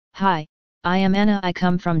Hi, I am Anna. I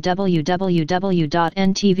come from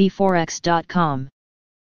www.ntvforex.com.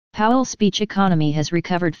 Powell speech economy has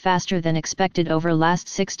recovered faster than expected over last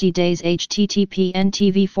 60 days. http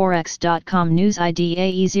ntvforex.com news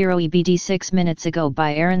IDAE 0EBD 6 minutes ago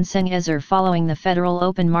by Aaron Seng-Ezer following the Federal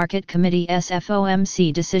Open Market Committee's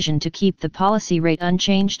FOMC decision to keep the policy rate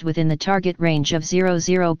unchanged within the target range of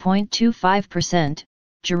 0.25%,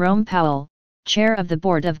 Jerome Powell, chair of the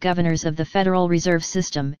Board of Governors of the Federal Reserve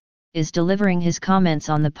System, is delivering his comments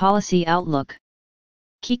on the policy outlook.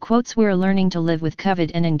 Key quotes: "We're learning to live with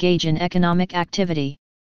COVID and engage in economic activity.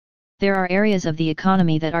 There are areas of the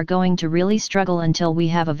economy that are going to really struggle until we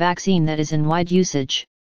have a vaccine that is in wide usage.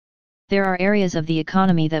 There are areas of the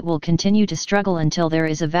economy that will continue to struggle until there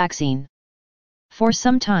is a vaccine. For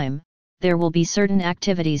some time, there will be certain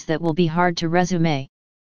activities that will be hard to resume.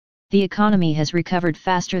 The economy has recovered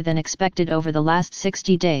faster than expected over the last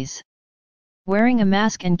 60 days. Wearing a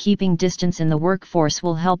mask and keeping distance in the workforce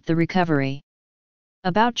will help the recovery."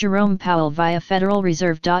 About Jerome Powell via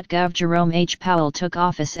federalreserve.gov. Jerome H. Powell took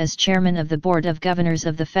office as chairman of the Board of Governors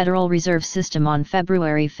of the Federal Reserve System on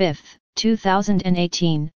February 5,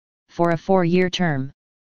 2018, for a 4-year term.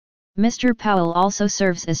 Mr. Powell also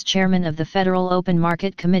serves as chairman of the Federal Open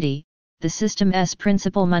Market Committee, the system's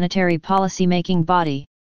principal monetary policy-making body.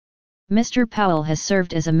 Mr. Powell has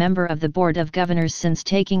served as a member of the Board of Governors since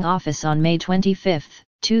taking office on May 25,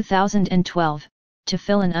 2012, to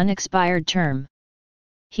fill an unexpired term.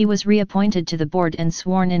 He was reappointed to the board and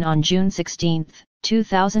sworn in on June 16,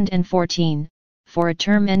 2014, for a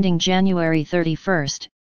term ending January 31,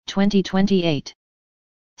 2028.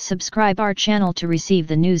 Subscribe our channel to receive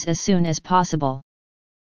the news as soon as possible.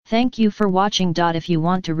 Thank you for watching. If you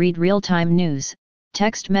want to read real-time news,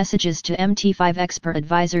 text messages to MT5 Expert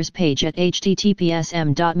Advisors page at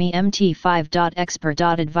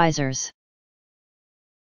https://m.me/mt5.expert.advisors.